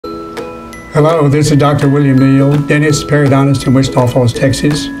Hello, this is Dr. William Neal, dentist, periodontist in Wichita Falls,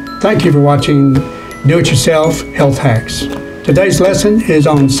 Texas. Thank you for watching Do-It-Yourself Health Hacks. Today's lesson is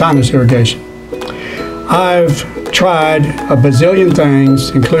on sinus irrigation. I've tried a bazillion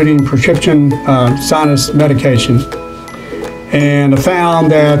things, including prescription sinus medication, and I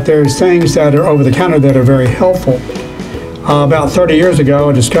found that there's things that are over the counter that are very helpful. About 30 years ago,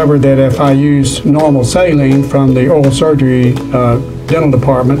 I discovered that if I use normal saline from the oral surgery dental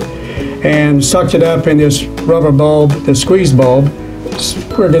department and sucked it up in this rubber bulb, the squeeze bulb,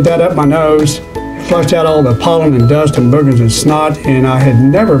 squirted that up my nose, flushed out all the pollen and dust and boogers and snot, and I had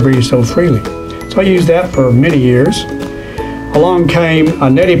never breathed so freely. So I used that for many years. Along came a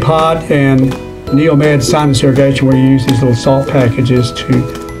neti pot and Neomed sinus irrigation, where you use these little salt packages to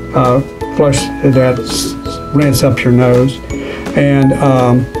flush that, rinse up your nose. And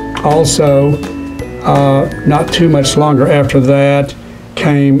also, not too much longer after that,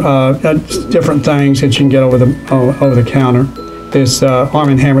 came different things that you can get over the counter. This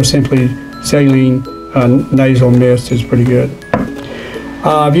Arm & Hammer Simply Saline Nasal Mist is pretty good.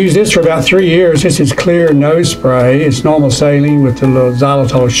 I've used this for about 3 years. This is clear nose spray. It's normal saline with a little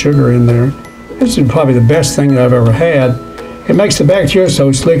xylitol sugar in there. This is probably the best thing that I've ever had. It makes the bacteria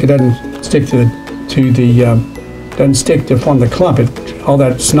so slick it doesn't stick to form the clump. All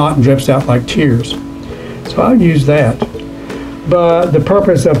that snot drips out like tears. So I'll use that. But the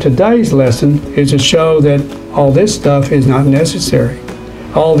purpose of today's lesson is to show that all this stuff is not necessary.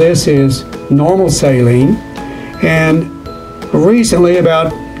 All this is normal saline. And recently,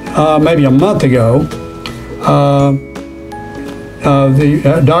 about maybe a month ago,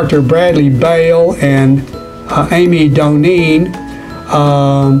 Dr. Bradley Bale and Amy Doneen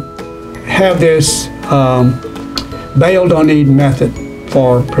have this Bale-Doneen method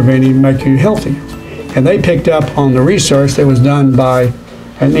for preventing make you healthy. And they picked up on the research that was done by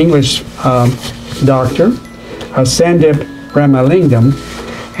an English doctor, Sandip Ramalingam,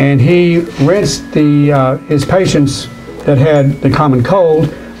 and he rinsed his patients that had the common cold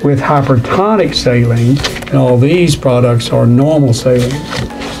with hypertonic saline, and all these products are normal saline.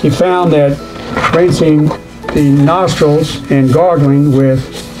 He found that rinsing the nostrils and gargling with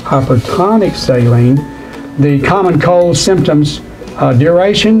hypertonic saline, the common cold symptoms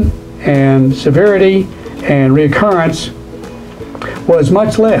duration and severity and recurrence was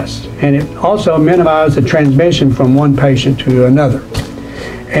much less, and it also minimized the transmission from one patient to another.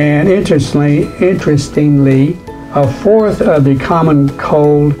 And interestingly, a fourth of the common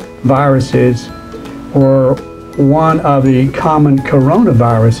cold viruses were one of the common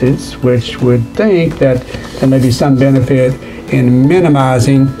coronaviruses, which would think that there may be some benefit in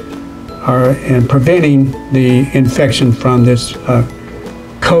minimizing and preventing the infection from this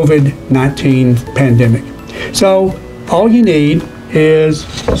COVID-19 pandemic. So all you need is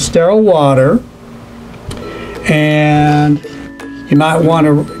sterile water, and you might want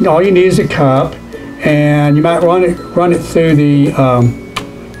to, all you need is a cup, and you might run it through the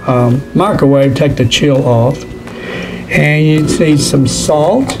microwave, take the chill off, and you need some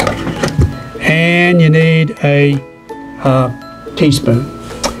salt, and you need a teaspoon.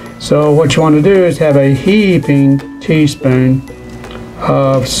 So what you want to do is have a heaping teaspoon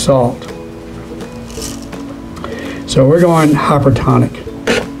of salt. So we're going hypertonic,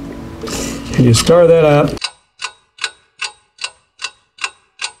 and you stir that up.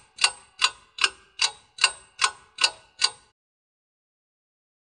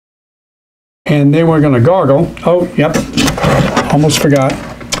 And then we're going to gargle. Oh, yep, almost forgot.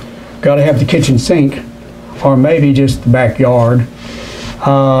 Got to have the kitchen sink, or maybe just the backyard.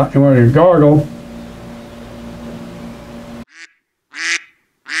 And we're going to gargle.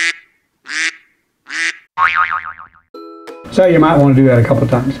 So you might want to do that a couple of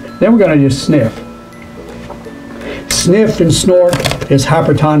times. Then we're going to just sniff. Sniff and snort is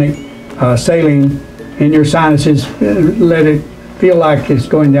hypertonic saline in your sinuses. Let it feel like it's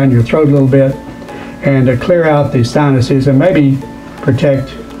going down your throat a little bit, and to clear out the sinuses and maybe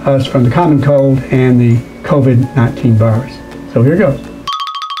protect us from the common cold and the COVID-19 virus. So here goes.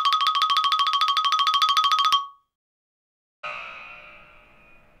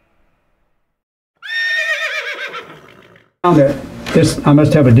 Found that this, I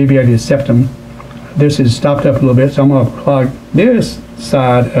must have a deviated septum. This is stopped up a little bit, so I'm going to plug this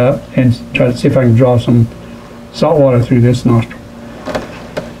side up and try to see if I can draw some salt water through this nostril.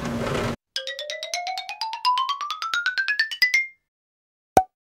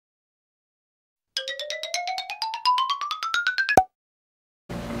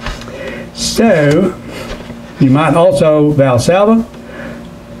 So you might also Valsalva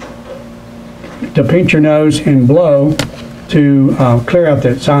to pinch your nose and blow to clear out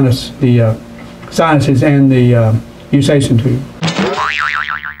that sinuses and the eustachian tube.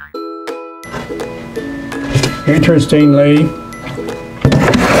 Interestingly,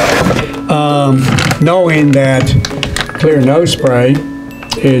 knowing that clear nose spray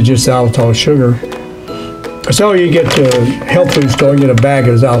is just xylitol sugar, so you get to a health food store, get a bag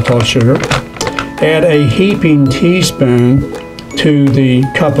of xylitol sugar, add a heaping teaspoon to the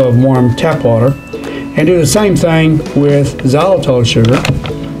cup of warm tap water, and do the same thing with xylitol sugar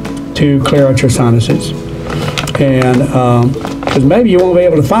to clear out your sinuses. And because maybe you won't be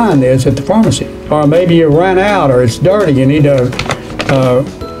able to find this at the pharmacy, or maybe you ran out, or it's dirty, you need to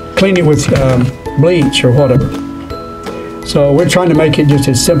clean it with bleach or whatever. So we're trying to make it just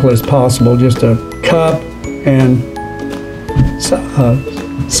as simple as possible, just a cup and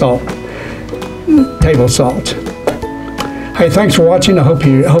salt, table salt. Hey, thanks for watching. I hope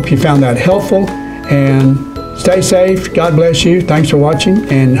you found that helpful, and stay safe. God bless you. Thanks for watching,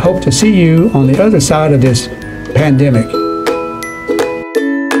 and hope to see you on the other side of this pandemic.